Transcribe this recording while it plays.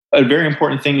A very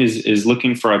important thing is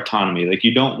looking for autonomy. Like,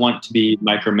 you don't want to be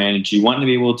micromanaged. You want to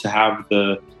be able to have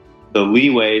the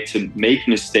leeway to make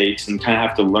mistakes and kind of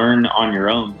have to learn on your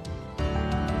own.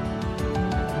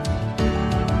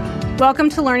 Welcome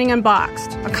to Learning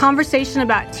Unboxed, a conversation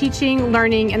about teaching,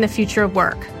 learning, and the future of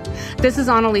work. This is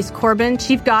Annalise Corbin,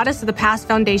 Chief Goddess of the Past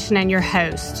Foundation and your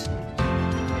host.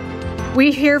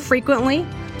 We hear frequently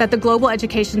that the global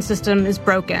education system is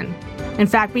broken. In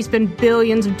fact, we spend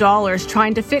billions of dollars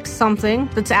trying to fix something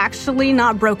that's actually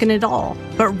not broken at all,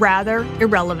 but rather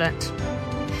irrelevant.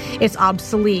 It's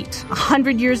obsolete.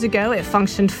 100 years ago, it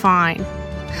functioned fine.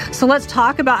 So let's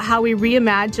talk about how we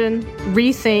reimagine,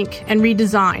 rethink, and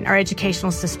redesign our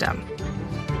educational system.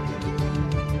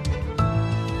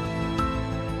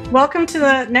 Welcome to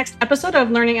the next episode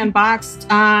of Learning Unboxed.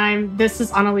 This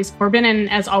is Annalise Corbin, and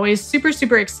as always,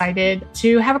 super excited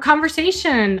to have a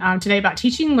conversation today about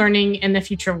teaching, learning, and the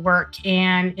future of work.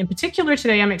 And in particular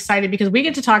today, I'm excited because we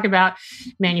get to talk about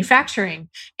manufacturing.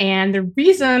 And the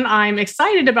reason I'm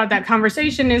excited about that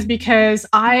conversation is because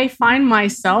I find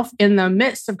myself in the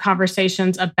midst of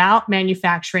conversations about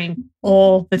manufacturing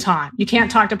all the time. You can't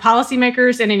talk to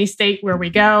policymakers in any state where we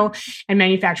go and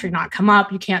manufacturing not come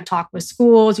up. You can't talk with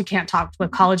schools. You can't talk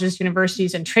with colleges,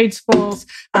 universities, and trade schools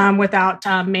without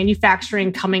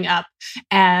manufacturing coming up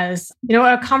as,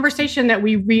 a conversation that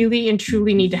we really and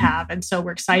truly need to have. And so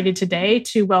we're excited today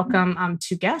to welcome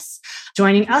two guests.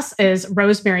 Joining us is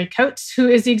Rosemary Coates, who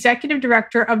is the Executive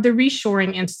Director of the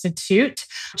Reshoring Institute,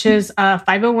 which is a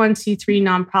 501c3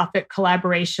 nonprofit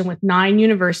collaboration with 9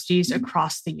 universities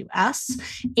across the U.S.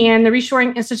 And the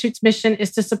Reshoring Institute's mission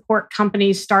is to support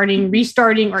companies starting,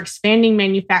 restarting, or expanding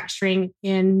manufacturing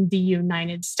in the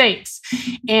United States.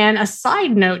 And a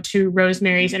side note to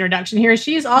Rosemary's introduction here,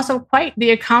 she's also quite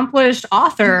the accomplished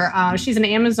author. She's an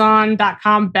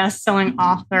Amazon.com best-selling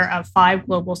author of 5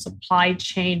 global supply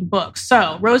chain books.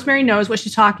 So Rosemary knows what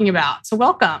she's talking about. So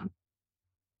welcome.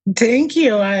 Thank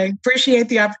you. I appreciate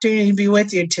the opportunity to be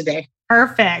with you today.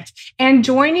 Perfect. And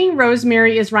joining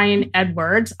Rosemary is Ryan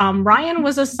Edwards. Ryan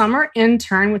was a summer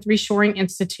intern with Reshoring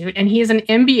Institute, and he is an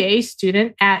MBA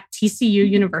student at TCU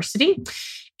University.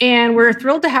 And we're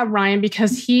thrilled to have Ryan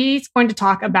because he's going to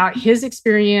talk about his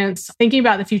experience thinking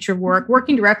about the future of work,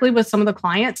 working directly with some of the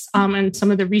clients and some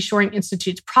of the Reshoring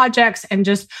Institute's projects, and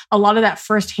just a lot of that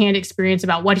firsthand experience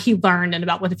about what he learned and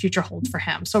about what the future holds for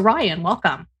him. So Ryan,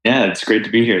 welcome. Yeah, it's great to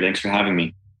be here. Thanks for having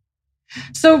me.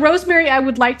 So Rosemary, I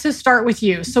would like to start with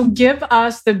you. So give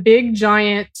us the big,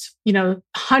 giant,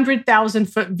 100,000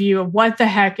 foot view of what the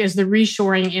heck is the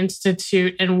Reshoring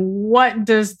Institute and what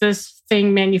does this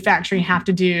thing manufacturing have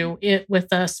to do with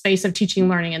the space of teaching,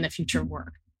 learning, and the future of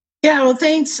work? Yeah, well,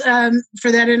 thanks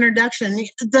for that introduction.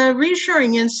 The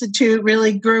Reshoring Institute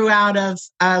really grew out of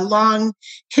a long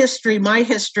history, my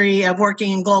history of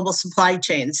working in global supply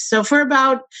chains. So for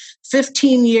about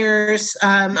 15 years,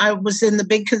 I was in the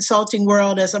big consulting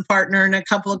world as a partner in a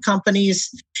couple of companies.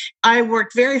 I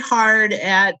worked very hard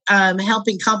at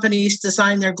helping companies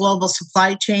design their global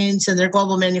supply chains and their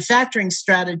global manufacturing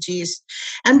strategies.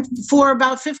 And for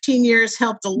about 15 years,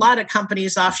 helped a lot of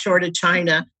companies offshore to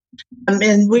China.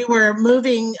 And we were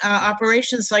moving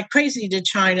operations like crazy to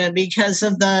China because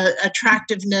of the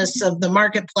attractiveness of the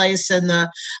marketplace and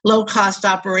the low-cost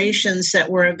operations that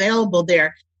were available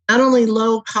there. Not only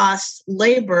low-cost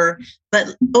labor,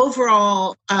 but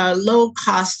overall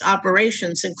low-cost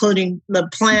operations, including the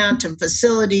plant and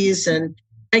facilities and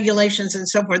regulations and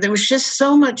so forth. It was just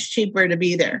so much cheaper to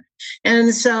be there.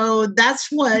 And so that's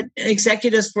what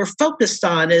executives were focused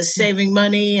on, is saving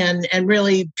money and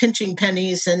really pinching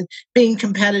pennies and being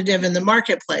competitive in the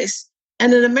marketplace.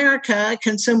 And in America,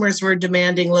 consumers were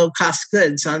demanding low-cost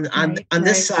goods on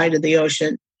this side of the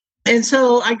ocean. And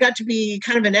so I got to be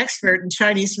kind of an expert in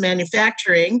Chinese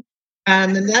manufacturing.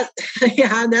 And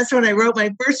that's when I wrote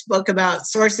my first book about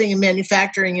sourcing and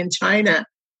manufacturing in China.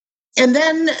 And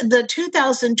then the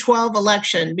 2012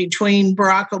 election between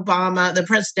Barack Obama, the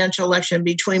presidential election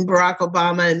between Barack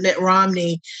Obama and Mitt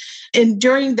Romney. And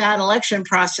during that election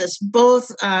process,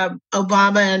 both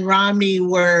Obama and Romney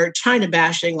were China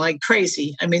bashing like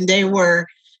crazy. I mean, they were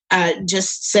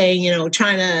just saying,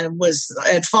 China was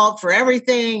at fault for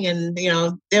everything. And,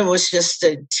 it was just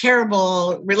a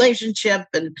terrible relationship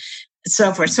and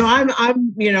so forth. So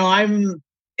I'm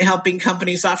helping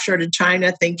companies offshore to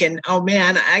China thinking, oh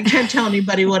man, I can't tell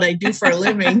anybody what I do for a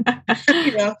living.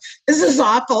 This is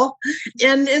awful.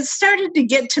 And it started to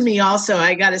get to me also,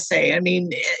 I got to say. I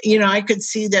mean, I could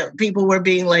see that people were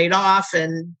being laid off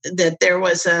and that there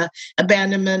was a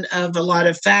abandonment of a lot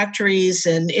of factories.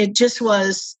 And it just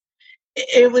was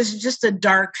it was just a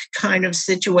dark kind of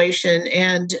situation.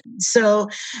 And so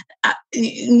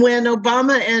when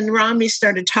Obama and Romney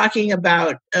started talking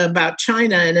about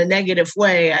China in a negative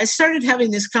way, I started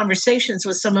having these conversations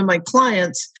with some of my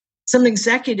clients, some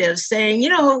executives saying,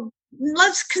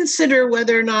 let's consider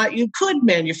whether or not you could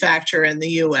manufacture in the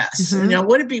US. Mm-hmm.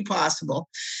 Would it be possible?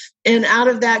 And out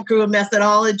of that grew a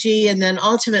methodology, and then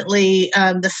ultimately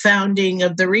the founding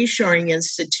of the Reshoring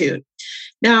Institute.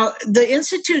 Now, the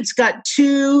Institute's got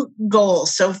two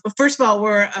goals. So first of all,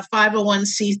 we're a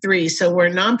 501c3, so we're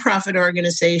a nonprofit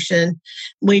organization.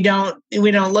 We don't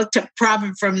look to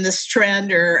profit from this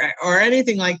trend or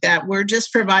anything like that. We're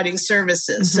just providing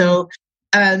services. Mm-hmm.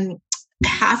 So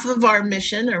half of our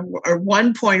mission, or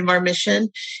 1 point of our mission,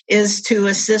 is to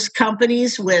assist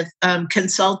companies with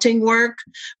consulting work,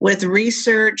 with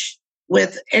research,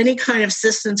 with any kind of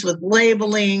assistance with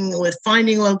labeling, with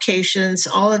finding locations,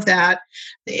 all of that,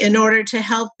 in order to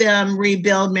help them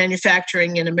rebuild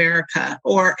manufacturing in America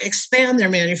or expand their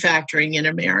manufacturing in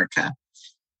America.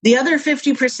 The other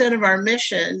 50% of our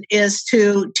mission is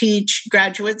to teach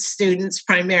graduate students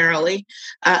primarily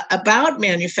about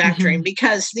manufacturing,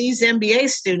 because these MBA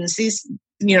students, these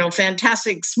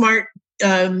fantastic, smart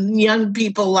young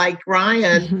people like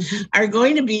Ryan are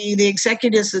going to be the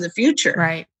executives of the future.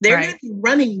 Right. They're going to be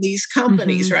running these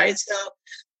companies, right? So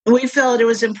we felt it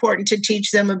was important to teach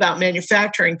them about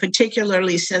manufacturing,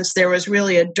 particularly since there was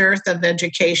really a dearth of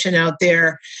education out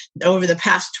there over the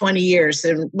past 20 years.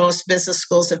 And most business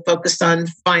schools have focused on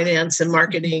finance and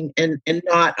marketing and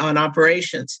not on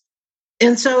operations.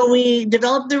 And so we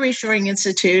developed the Reshoring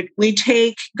Institute. We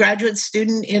take graduate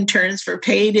student interns for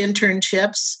paid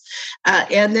internships,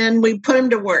 and then we put them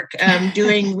to work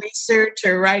doing research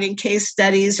or writing case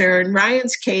studies, or in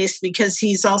Ryan's case, because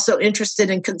he's also interested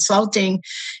in consulting,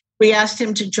 we asked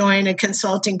him to join a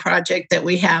consulting project that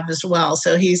we have as well.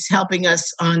 So he's helping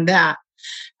us on that.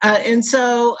 And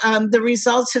so the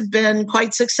results have been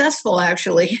quite successful,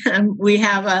 actually. We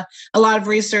have a lot of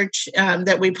research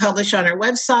that we publish on our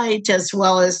website, as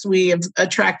well as we have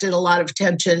attracted a lot of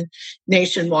attention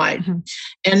nationwide. Mm-hmm.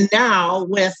 And now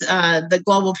with the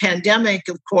global pandemic,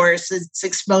 of course, it's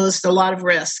exposed a lot of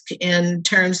risk in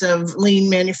terms of lean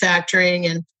manufacturing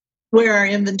and where our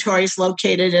inventory is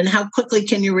located and how quickly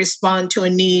can you respond to a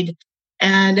need.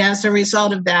 And as a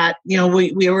result of that,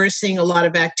 we were seeing a lot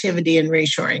of activity in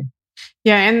reshoring.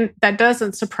 Yeah, and that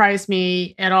doesn't surprise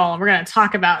me at all. We're going to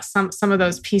talk about some of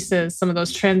those pieces, some of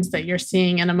those trends that you're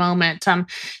seeing in a moment.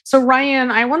 So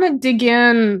Ryan, I want to dig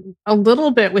in a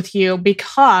little bit with you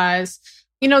because,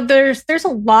 there's a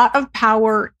lot of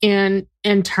power in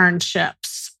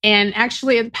internships. And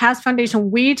actually at the Past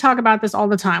Foundation, we talk about this all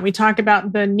the time. We talk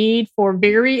about the need for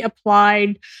very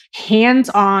applied,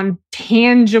 hands-on,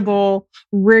 tangible,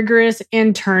 rigorous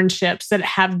internships that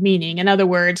have meaning. In other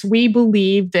words, we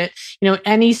believe that,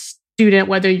 any student,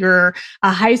 whether you're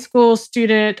a high school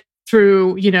student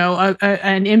through,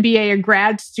 an MBA, a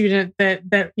grad student,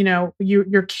 that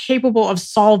you're capable of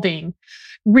solving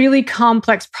really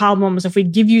complex problems if we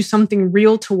give you something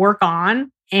real to work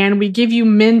on. And we give you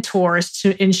mentors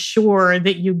to ensure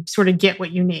that you sort of get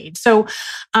what you need. So,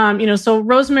 so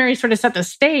Rosemary sort of set the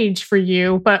stage for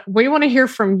you, but we want to hear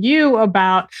from you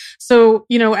about,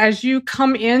 as you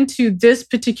come into this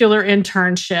particular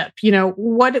internship,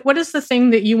 what is the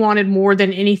thing that you wanted more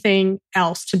than anything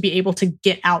else to be able to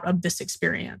get out of this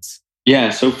experience?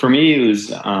 Yeah. So for me,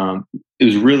 it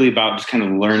was really about just kind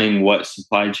of learning what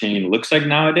supply chain looks like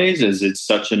nowadays, as it's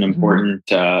such an important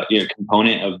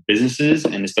component of businesses,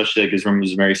 and especially as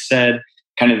Rosemary said,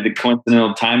 kind of the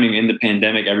coincidental timing in the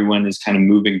pandemic, everyone is kind of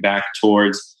moving back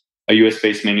towards a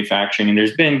US-based manufacturing, and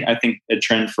there's been, I think, a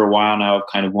trend for a while now of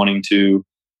kind of wanting to,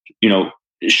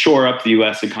 shore up the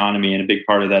US economy, and a big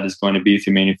part of that is going to be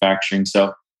through manufacturing.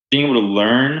 So being able to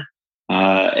learn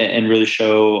and really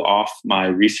show off my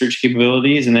research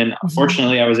capabilities. And then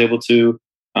fortunately, I was able to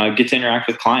get to interact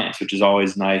with clients, which is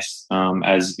always nice.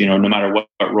 As no matter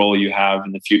what role you have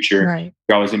in the future, right,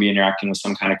 you're always going to be interacting with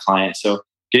some kind of client. So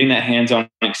getting that hands-on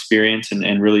experience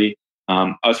and really,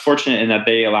 I was fortunate in that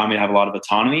they allow me to have a lot of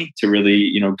autonomy to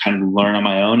really, kind of learn on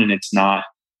my own. And it's not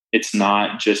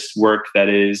just work that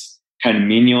is kind of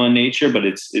menial in nature, but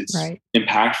it's right,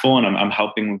 impactful. And I'm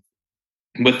helping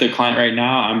with the client right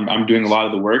now. I'm doing a lot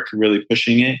of the work, really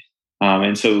pushing it.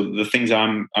 And so the things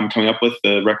I'm coming up with,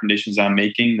 the recommendations I'm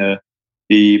making,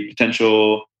 the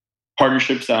potential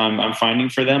partnerships I'm finding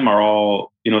for them are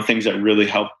all, things that really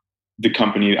help the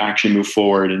company actually move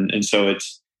forward. And so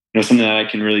it's, something that I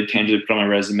can really tangibly put on my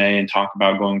resume and talk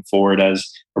about going forward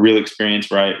as a real experience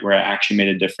where I actually made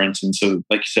a difference. And so,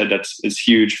 like you said, it's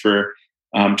huge for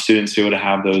students to be able to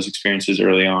have those experiences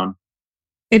early on.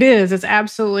 It is. It's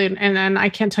absolutely. And I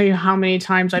can't tell you how many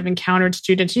times I've encountered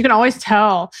students. You can always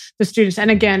tell the students. And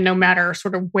again, no matter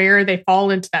sort of where they fall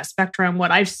into that spectrum,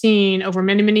 what I've seen over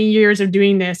many, many years of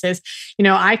doing this is,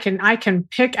 I can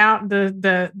pick out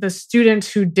the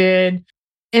students who did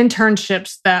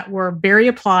internships that were very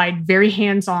applied, very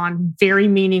hands-on, very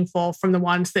meaningful from the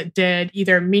ones that did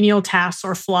either menial tasks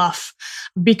or fluff,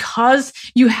 because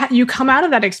you come out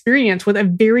of that experience with a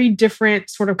very different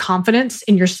sort of confidence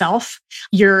in yourself.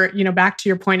 You're, back to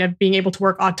your point of being able to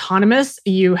work autonomous.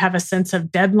 You have a sense of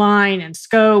deadline and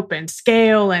scope and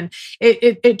scale, and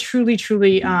it truly,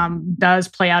 truly does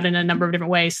play out in a number of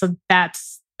different ways. So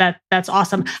that's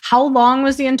awesome. How long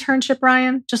was the internship,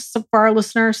 Ryan? Just for our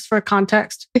listeners, for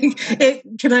context.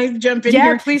 Can I jump in here?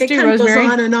 here? Please do, Rosemary. It goes Rosemary.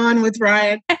 on and on with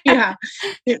Ryan. Yeah.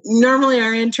 Normally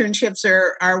our internships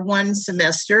are one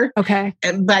semester. Okay.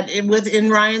 But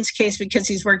in Ryan's case, because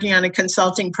he's working on a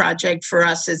consulting project for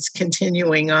us, it's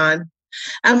continuing on.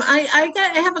 I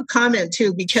have a comment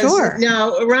too, because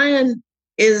now Ryan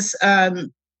is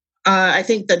I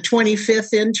think the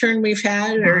 25th intern we've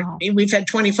had, or we've had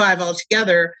 25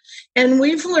 altogether. And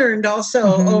we've learned also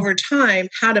over time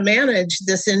how to manage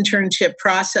this internship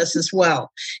process as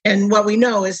well. And what we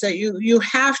know is that you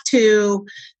have to,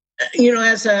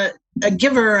 as a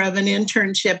giver of an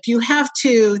internship, you have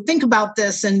to think about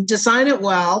this and design it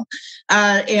well,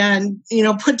 and,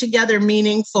 put together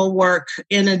meaningful work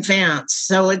in advance.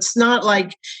 So it's not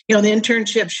like, the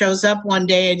internship shows up one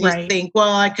day and you think,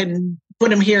 well, I can put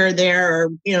them here or there, or,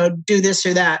 do this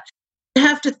or that. You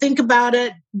have to think about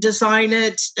it, design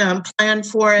it, plan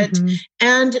for it,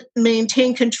 and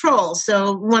maintain control.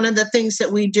 So one of the things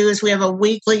that we do is I have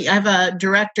a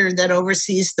director that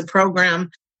oversees the program.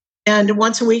 And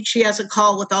once a week, she has a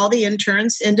call with all the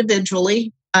interns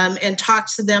individually, and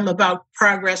talks to them about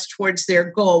progress towards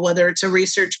their goal, whether it's a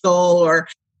research goal or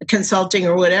consulting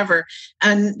or whatever.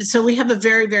 And so we have a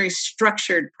very, very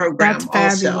structured program. That's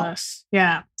fabulous. Also.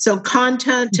 Yeah. So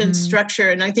content and structure.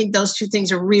 And I think those two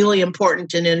things are really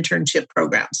important in internship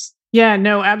programs. Yeah,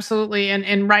 no, absolutely.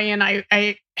 And Ryan,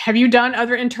 I have you done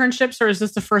other internships, or is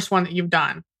this the first one that you've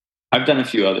done? I've done a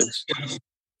few others.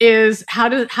 How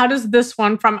does this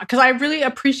one because I really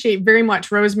appreciate very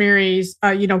much Rosemary's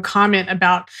comment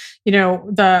about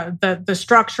the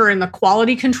structure and the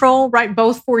quality control, right?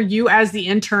 Both for you as the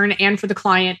intern and for the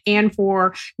client, and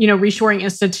for Reshoring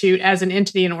Institute as an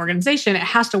entity and organization. It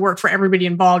has to work for everybody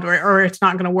involved, or it's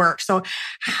not going to work. So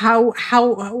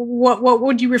what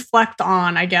would you reflect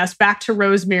on, I guess, back to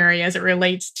Rosemary as it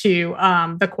relates to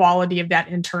the quality of that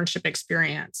internship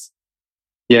experience?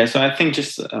 Yeah, so I think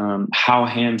just how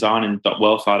hands-on and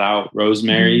well thought out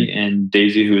Rosemary and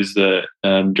Daisy, who is the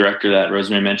director that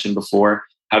Rosemary mentioned before,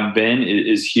 have been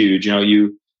is huge. There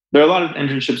are a lot of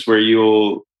internships where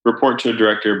you'll report to a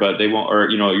director, but they won't, or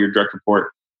your direct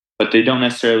report, but they don't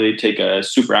necessarily take a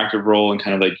super active role and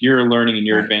kind of like you're learning and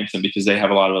you're advancing, because they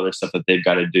have a lot of other stuff that they've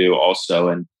got to do also.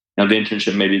 And the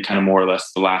internship may be kind of more or less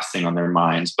the last thing on their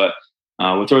minds. But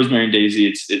with Rosemary and Daisy,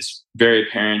 it's very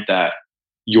apparent that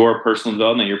your personal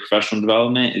development, your professional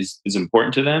development is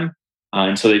important to them.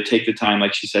 And so they take the time,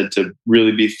 like she said, to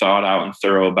really be thought out and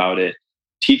thorough about it,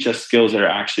 teach us skills that are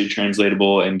actually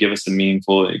translatable, and give us a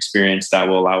meaningful experience that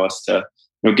will allow us to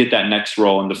get that next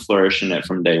role and to flourish in it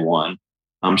from day one.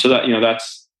 So that,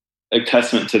 that's a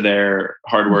testament to their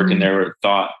hard work and their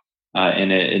thought in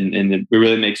it. And it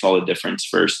really makes all the difference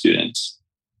for students.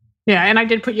 Yeah, and I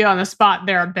did put you on the spot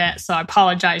there a bit, so I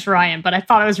apologize, Ryan, but I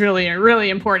thought it was really, really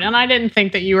important. And I didn't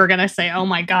think that you were going to say, "Oh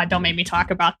my God, don't make me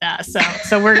talk about that." So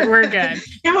we're good.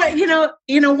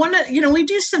 We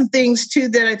do some things too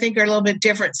that I think are a little bit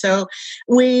different. So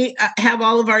we have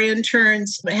all of our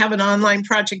interns have an online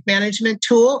project management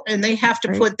tool, and they have to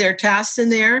put their tasks in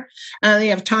there. They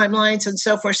have timelines and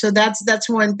so forth. So that's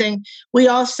one thing. We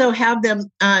also have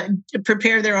them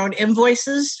prepare their own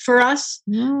invoices for us,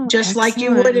 just like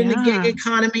you would in a gig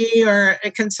economy or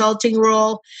a consulting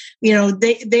role.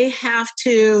 They have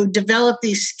to develop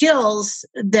these skills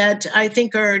that I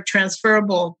think are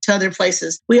transferable to other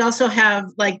places. We also have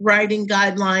like writing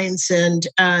guidelines and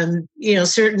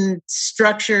certain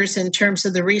structures in terms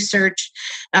of the research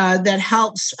that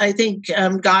helps, I think,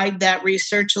 guide that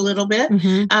research a little bit.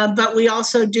 But we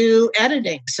also do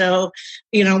editing, so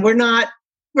we're not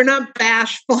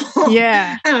bashful.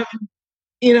 Yeah.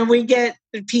 We get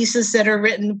pieces that are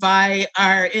written by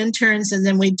our interns, and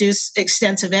then we do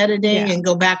extensive editing and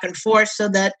go back and forth so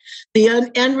that the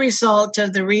end result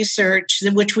of the research,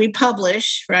 which we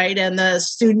publish, right, and the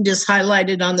student is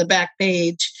highlighted on the back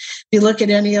page, you look at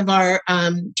any of our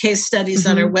case studies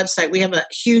on our website, we have a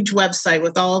huge website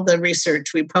with all the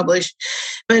research we publish.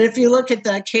 But if you look at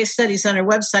the case studies on our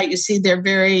website, you see they're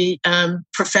very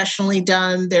professionally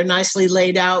done. They're nicely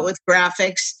laid out with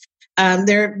graphics.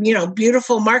 They're,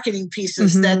 beautiful marketing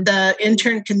pieces that the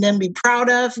intern can then be proud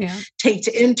of, take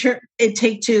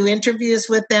to interviews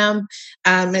with them,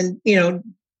 and,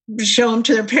 show them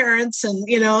to their parents and,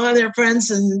 their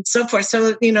friends and so forth.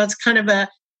 So, it's kind of a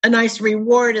nice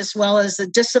reward as well as the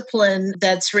discipline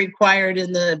that's required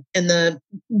in the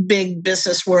big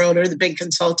business world or the big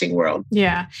consulting world.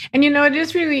 Yeah. And, it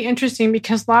is really interesting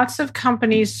because lots of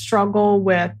companies struggle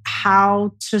with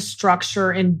how to structure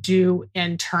and do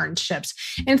internships.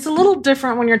 And it's a little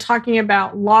different when you're talking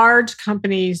about large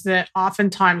companies that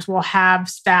oftentimes will have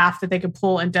staff that they could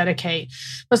pull and dedicate.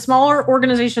 But smaller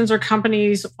organizations or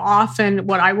companies, often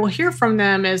what I will hear from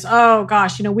them is, oh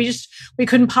gosh, we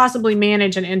couldn't possibly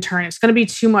manage an intern. It's going to be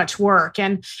too much work.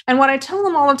 And what I tell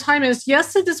them all the time is,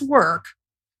 yes, it is work,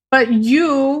 but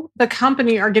you, the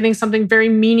company, are getting something very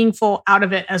meaningful out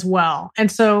of it as well. And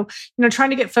so, trying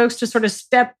to get folks to sort of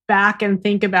step back and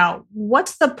think about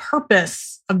what's the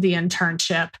purpose of the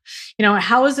internship?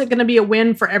 How is it going to be a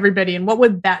win for everybody? And what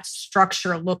would that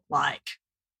structure look like?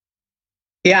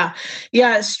 Yeah,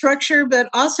 structure, but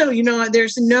also,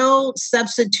 there's no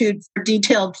substitute for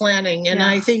detailed planning. And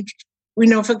I think,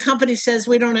 if a company says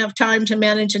we don't have time to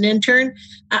manage an intern,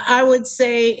 I would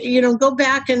say, go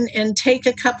back and take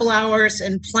a couple hours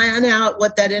and plan out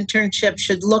what that internship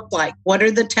should look like. What are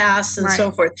the tasks and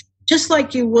so forth, just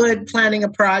like you would planning a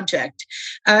project.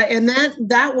 And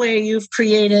that way you've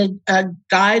created a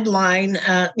guideline,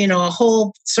 a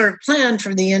whole sort of plan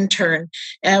for the intern,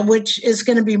 which is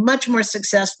going to be much more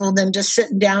successful than just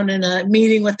sitting down in a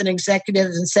meeting with an executive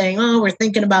and saying, oh, we're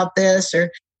thinking about this, or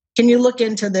can you look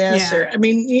into this? Or,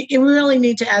 you really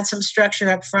need to add some structure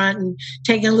up front, and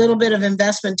taking a little bit of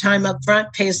investment time up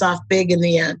front pays off big in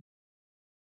the end.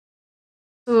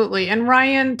 Absolutely. And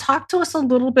Ryan, talk to us a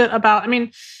little bit about,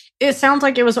 it sounds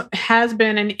like has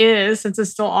been and is, since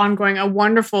it's still ongoing, a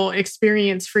wonderful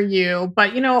experience for you.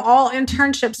 But, all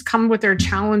internships come with their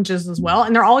challenges as well.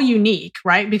 And they're all unique,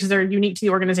 right? Because they're unique to the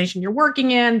organization you're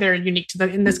working in. They're unique to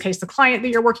in this case, the client that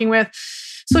you're working with.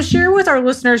 So share with our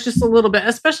listeners just a little bit,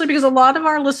 especially because a lot of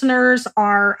our listeners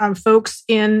are folks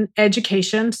in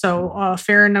education. So a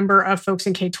fair number of folks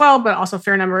in K-12, but also a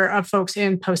fair number of folks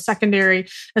in post-secondary,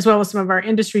 as well as some of our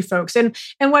industry folks. And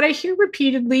what I hear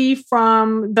repeatedly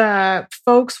from the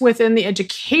folks within the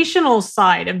educational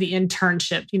side of the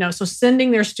internship, so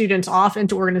sending their students off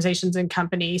into organizations and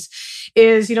companies,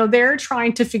 is, they're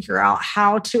trying to figure out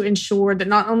how to ensure that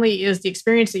not only is the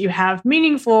experience that you have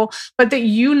meaningful, but that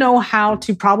you know how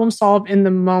to problem solve in the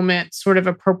moment sort of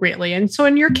appropriately. And so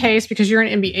in your case, because you're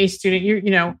an MBA student,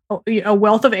 you're, a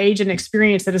wealth of age and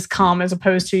experience that has come as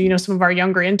opposed to, some of our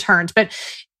younger interns. But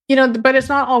it's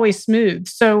not always smooth.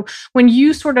 So when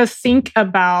you sort of think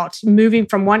about moving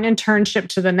from one internship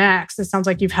to the next, it sounds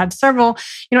like you've had several,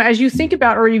 as you think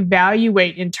about or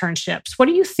evaluate internships, what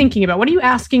are you thinking about? What are you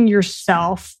asking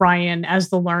yourself, Ryan, as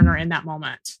the learner in that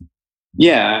moment?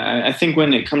 Yeah, I think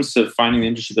when it comes to finding the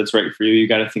internship that's right for you, you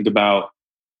got to think about,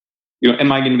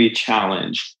 am I going to be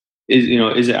challenged?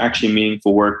 Is it actually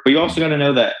meaningful work? But you also got to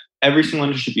know that every single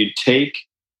internship you take,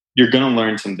 you're going to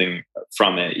learn something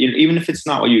from it. Even if it's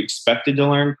not what you expected to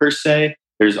learn per se,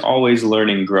 there's always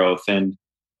learning growth. And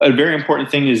a very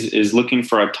important thing is looking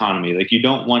for autonomy. Like, you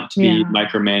don't want to be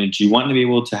micromanaged. You want to be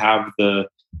able to have the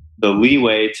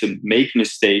leeway to make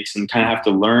mistakes and kind of have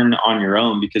to learn on your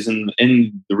own, because in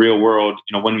the real world,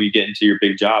 when we get into your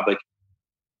big job, like,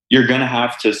 you're going to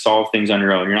have to solve things on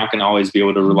your own. You're not going to always be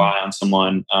able to rely on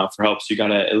someone for help. So you got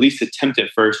to at least attempt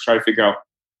it first, try to figure out,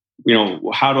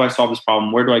 how do I solve this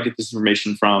problem? Where do I get this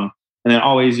information from? And then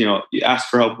always, you ask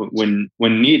for help when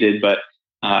needed. But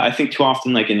I think too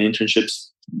often, like in internships,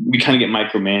 we kind of get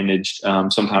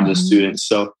micromanaged sometimes as students.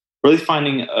 So really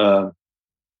finding a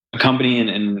company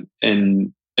and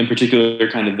in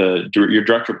particular kind of your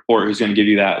direct report who's going to give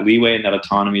you that leeway and that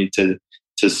autonomy to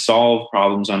solve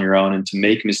problems on your own and to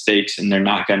make mistakes, and they're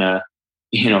not going to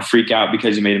freak out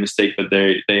because you made a mistake, but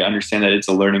they understand that it's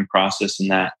a learning process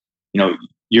and that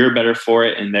you're better for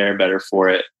it and they're better for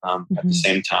it at the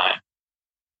same time.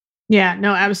 Yeah,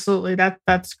 no, absolutely.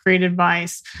 That's great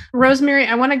advice. Rosemary,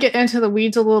 I want to get into the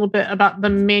weeds a little bit about the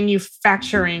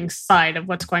manufacturing side of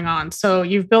what's going on. So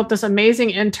you've built this amazing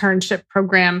internship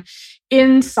program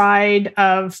inside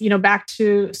of, back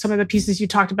to some of the pieces you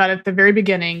talked about at the very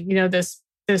beginning, this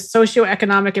this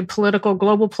socioeconomic and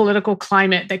global political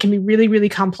climate that can be really, really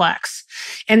complex.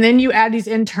 And then you add these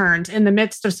interns in the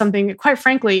midst of something that, quite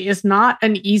frankly, is not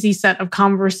an easy set of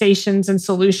conversations and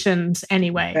solutions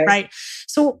anyway, right?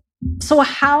 So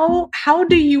how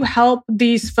do you help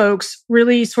these folks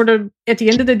really sort of, at the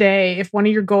end of the day, if one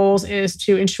of your goals is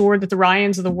to ensure that the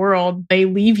Ryans of the world, they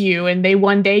leave you and they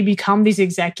one day become these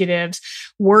executives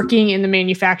working in the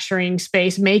manufacturing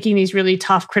space, making these really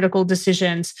tough, critical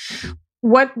decisions?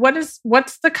 What's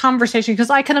the conversation? Because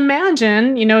I can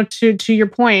imagine, to your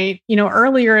point,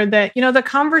 earlier that, the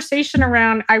conversation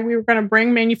around we were going to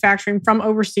bring manufacturing from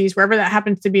overseas, wherever that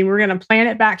happens to be, we're going to plant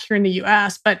it back here in the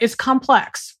US, but it's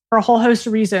complex for a whole host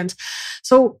of reasons.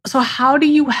 So how do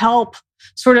you help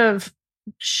sort of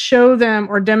show them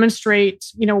or demonstrate,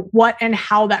 what and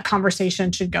how that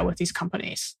conversation should go with these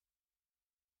companies?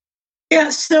 Yeah,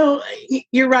 so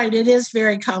you're right. It is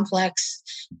very complex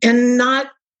and not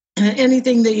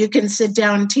anything that you can sit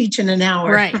down and teach in an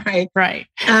hour. Right.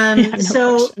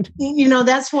 So,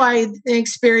 that's why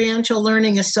experiential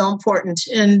learning is so important.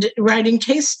 And writing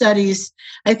case studies,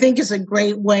 I think, is a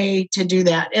great way to do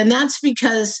that. And that's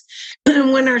because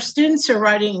when our students are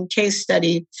writing a case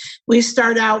study, we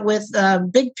start out with a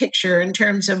big picture in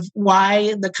terms of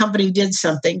why the company did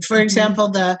something. For example,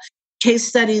 the case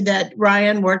study that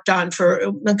Ryan worked on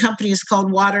for the company is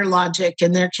called WaterLogic,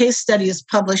 and their case study is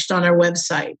published on our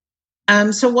website.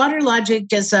 So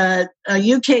WaterLogic is a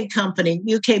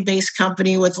UK-based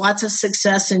company with lots of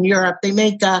success in Europe. They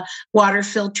make water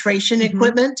filtration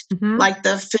equipment, like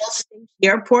the fill station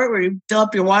airport where you fill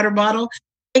up your water bottle.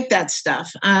 Make that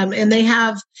stuff. And they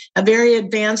have a very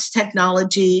advanced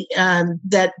technology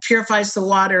that purifies the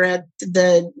water at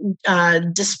the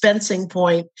dispensing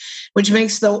point, which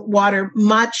makes the water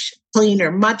much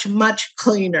cleaner, much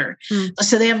cleaner.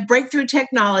 So they have breakthrough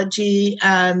technology,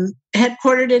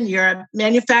 headquartered in Europe,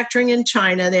 manufacturing in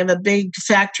China. They have a big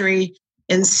factory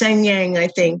in Shenyang, I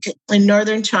think, in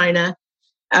northern China.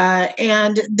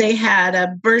 And they had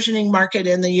a burgeoning market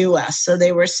in the U.S. So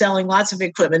they were selling lots of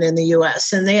equipment in the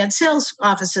U.S. And they had sales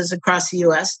offices across the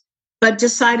U.S., but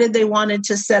decided they wanted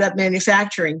to set up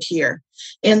manufacturing here.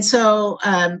 And so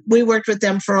we worked with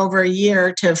them for over a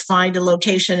year to find a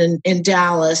location in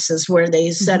Dallas is where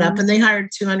they set up. And they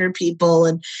hired 200 people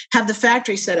and have the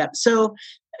factory set up. So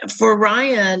for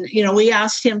Ryan, we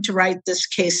asked him to write this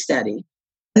case study.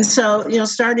 And so,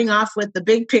 starting off with the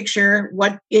big picture,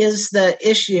 what is the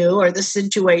issue or the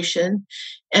situation,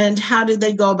 and how did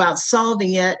they go about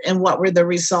solving it, and what were the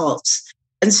results?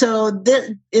 And so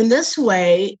in this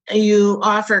way, you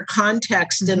offer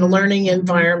context in a learning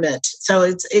environment. So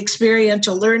it's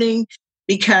experiential learning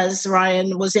because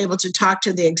Ryan was able to talk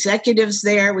to the executives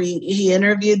there. He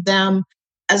interviewed them,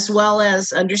 as well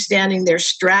as understanding their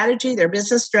strategy, their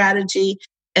business strategy,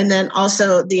 and then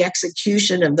also the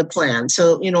execution of the plan.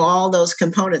 So, all those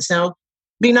components. Now, it'd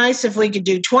be nice if we could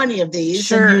do 20 of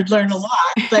these and you'd learn a lot.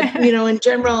 But, in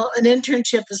general, an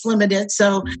internship is limited.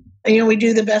 So, we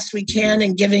do the best we can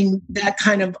in giving that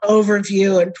kind of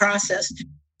overview and process.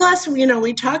 Plus,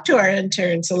 we talk to our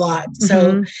interns a lot.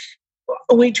 So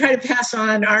we try to pass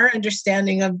on our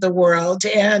understanding of the world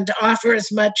and offer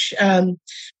as much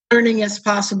learning as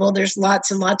possible. There's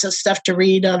lots and lots of stuff to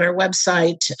read on our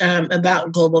website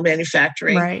about global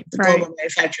manufacturing, global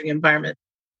manufacturing environment.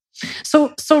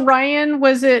 So Ryan,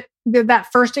 was it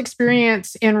that first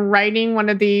experience in writing one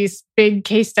of these big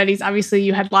case studies? Obviously,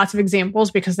 you had lots of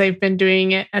examples because they've been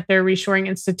doing it at their Reshoring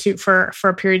Institute for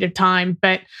a period of time.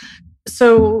 But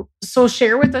so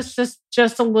share with us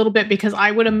just a little bit, because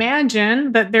I would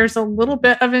imagine that there's a little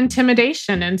bit of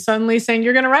intimidation and suddenly saying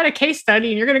you're going to write a case study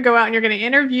and you're going to go out and you're going to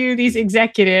interview these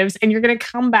executives and you're going to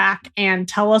come back and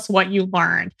tell us what you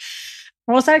learned.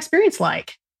 What was that experience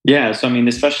like? Yeah. So,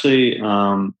 especially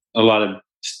a lot of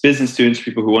business students,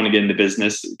 people who want to get into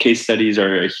business, case studies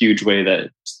are a huge way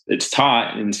that it's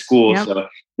taught in school. Yep. So,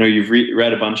 you've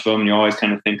read a bunch of them and you always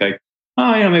kind of think like,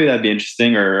 oh, maybe that'd be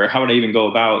interesting, or how would I even go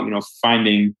about,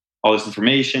 finding all this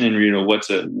information and,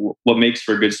 what makes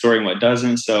for a good story and what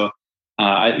doesn't. So,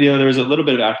 there was a little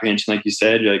bit of apprehension, like you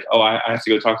said. You're like, oh, I have to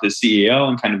go talk to the CEO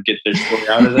and kind of get their story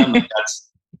out of them. Like that's,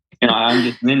 I'm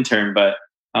just an intern. But,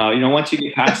 once you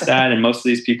get past that, and most of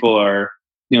these people are,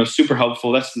 super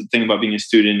helpful. That's the thing about being a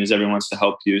student, is everyone wants to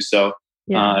help you. So,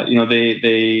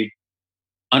 they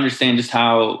understand just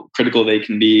how critical they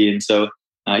can be. And so,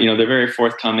 they're very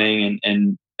forthcoming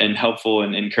and helpful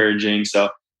and encouraging. So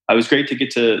it was great to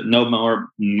get to know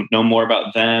more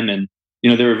about them. And,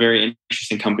 they were a very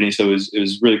interesting company. So it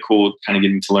was really cool kind of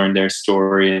getting to learn their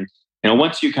story. And,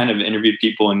 once you kind of interview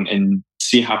people and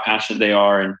see how passionate they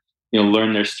are and,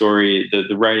 learn their story,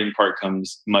 the writing part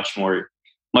comes much more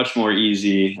much more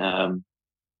easy.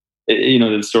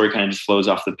 The story kind of just flows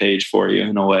off the page for you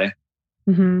in a way.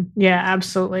 Mm-hmm. Yeah,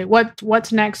 absolutely.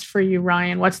 What's next for you,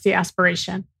 Ryan? What's the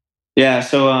aspiration? Yeah,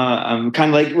 so I'm kind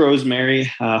of like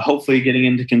Rosemary, hopefully getting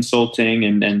into consulting,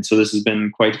 and so this has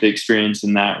been quite the experience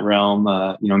in that realm.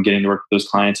 Getting to work with those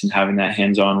clients and having that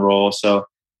hands-on role. So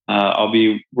I'll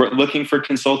be looking for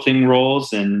consulting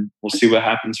roles, and we'll see what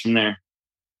happens from there.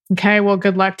 Okay, well,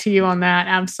 good luck to you on that.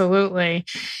 Absolutely.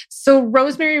 So,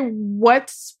 Rosemary,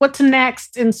 what's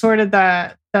next in sort of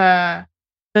the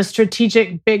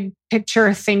strategic big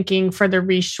picture thinking for the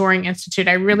Reshoring Institute?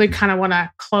 I really kind of want to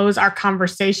close our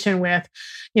conversation with,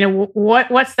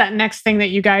 what's that next thing that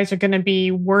you guys are going to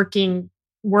be working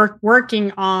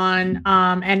on,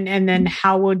 and then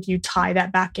how would you tie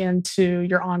that back into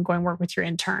your ongoing work with your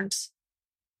interns?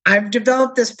 I've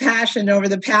developed this passion over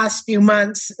the past few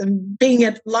months, being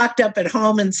locked up at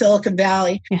home in Silicon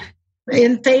Valley,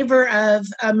 in favor of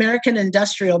American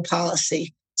industrial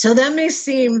policy. So that may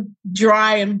seem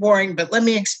dry and boring, but let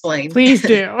me explain. Please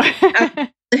do.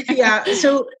 Yeah.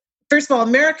 So first of all,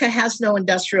 America has no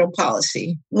industrial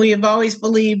policy. We have always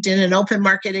believed in an open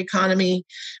market economy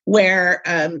where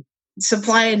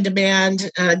supply and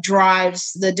demand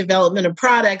drives the development of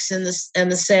products and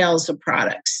the sales of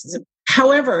products.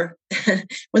 However,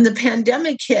 when the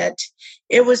pandemic hit,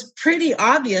 it was pretty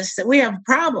obvious that we have a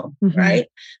problem, right?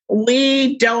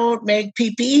 We don't make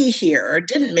PPE here, or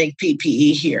didn't make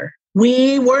PPE here.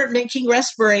 We weren't making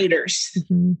respirators.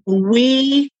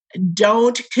 We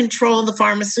don't control the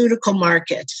pharmaceutical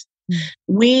market.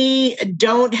 We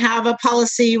don't have a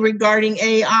policy regarding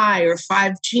AI or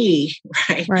 5G,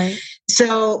 right?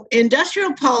 So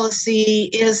industrial policy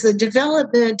is the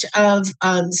development of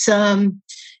some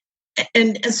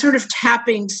and sort of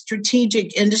tapping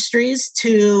strategic industries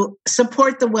to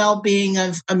support the well-being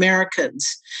of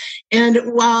Americans. And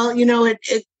while,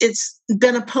 it's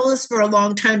been opposed for a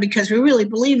long time because we really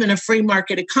believe in a free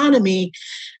market economy,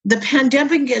 the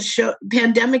pandemic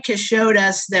has showed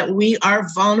us that we are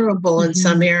vulnerable in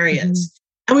some areas.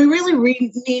 And we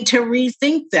really need to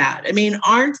rethink that. I mean,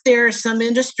 aren't there some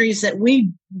industries that we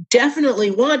definitely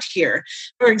want here?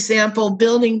 For example,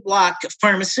 building block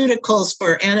pharmaceuticals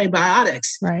for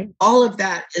antibiotics. Right. All of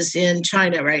that is in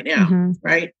China right now,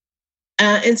 right?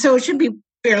 And so it should be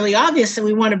fairly obvious that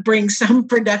we want to bring some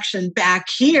production back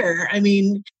here. I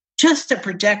mean, just to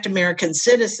protect American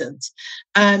citizens.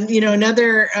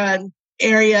 Another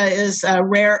area is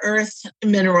rare earth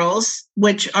minerals,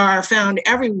 which are found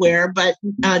everywhere, but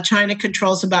China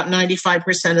controls about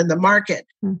 95% of the market.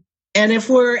 And if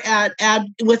we're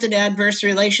with an adverse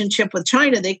relationship with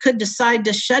China, they could decide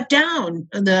to shut down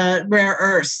the rare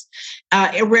earths.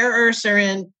 Rare earths are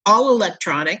in all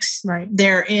electronics. Right.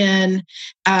 They're in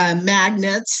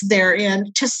magnets. They're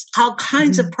in just all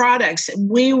kinds of products.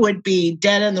 We would be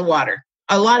dead in the water.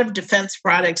 A lot of defense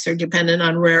products are dependent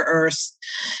on rare earths.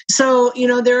 So,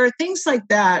 there are things like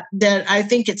that I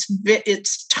think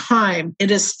it's time.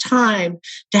 It is time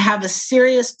to have a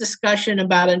serious discussion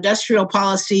about industrial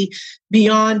policy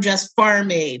beyond just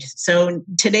farm aid. So in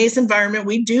today's environment,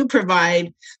 we do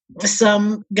provide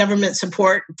some government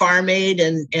support, farm aid,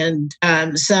 and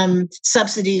some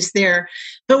subsidies there.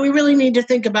 But we really need to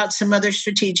think about some other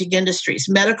strategic industries,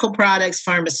 medical products,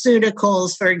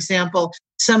 pharmaceuticals, for example,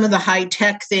 some of the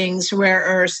high-tech things, rare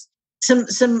earths,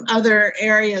 some other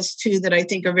areas too that I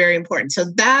think are very important. So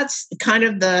that's kind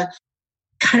of the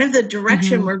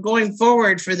direction we're going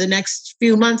forward for the next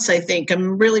few months, I think.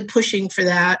 I'm really pushing for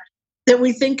that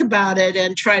we think about it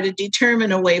and try to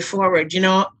determine a way forward.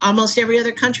 Almost every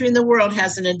other country in the world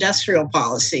has an industrial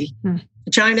policy.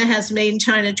 China has Made in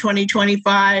China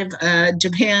 2025.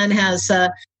 Japan has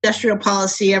industrial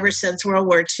policy ever since World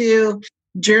War II.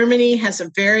 Germany has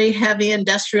a very heavy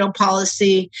industrial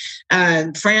policy.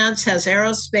 France has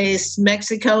aerospace.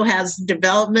 Mexico has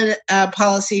development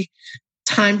policy.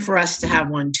 Time for us to have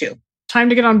one too. Time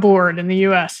to get on board in the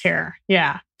U.S. here.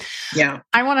 Yeah.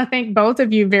 I want to thank both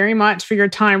of you very much for your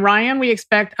time. Ryan, we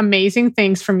expect amazing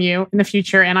things from you in the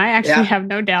future, and I actually have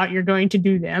no doubt you're going to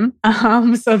do them.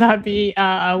 So that'd be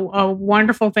a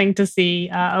wonderful thing to see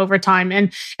over time.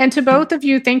 And to both of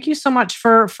you, thank you so much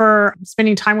for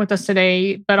spending time with us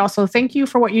today, but also thank you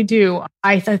for what you do.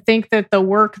 I think that the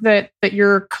work that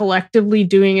you're collectively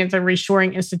doing at the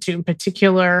Reshoring Institute in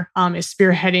particular is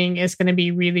spearheading is going to be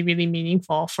really, really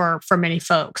meaningful for many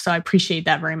folks. So I appreciate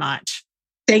that very much.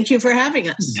 Thank you for having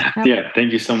us. Yeah,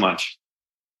 thank you so much.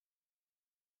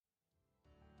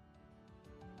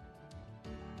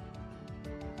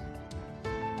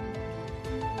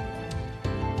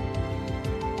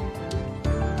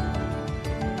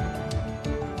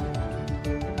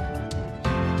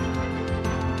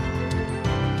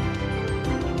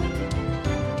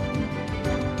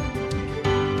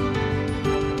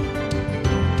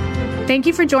 Thank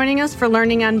you for joining us for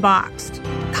Learning Unboxed,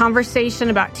 conversation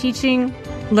about teaching,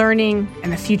 learning,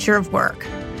 and the future of work.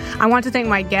 I want to thank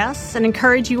my guests and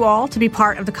encourage you all to be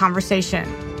part of the conversation.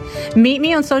 Meet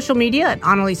me on social media at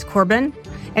Annalise Corbin,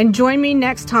 and join me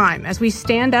next time as we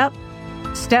stand up,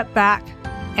 step back,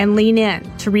 and lean in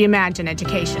to reimagine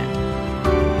education.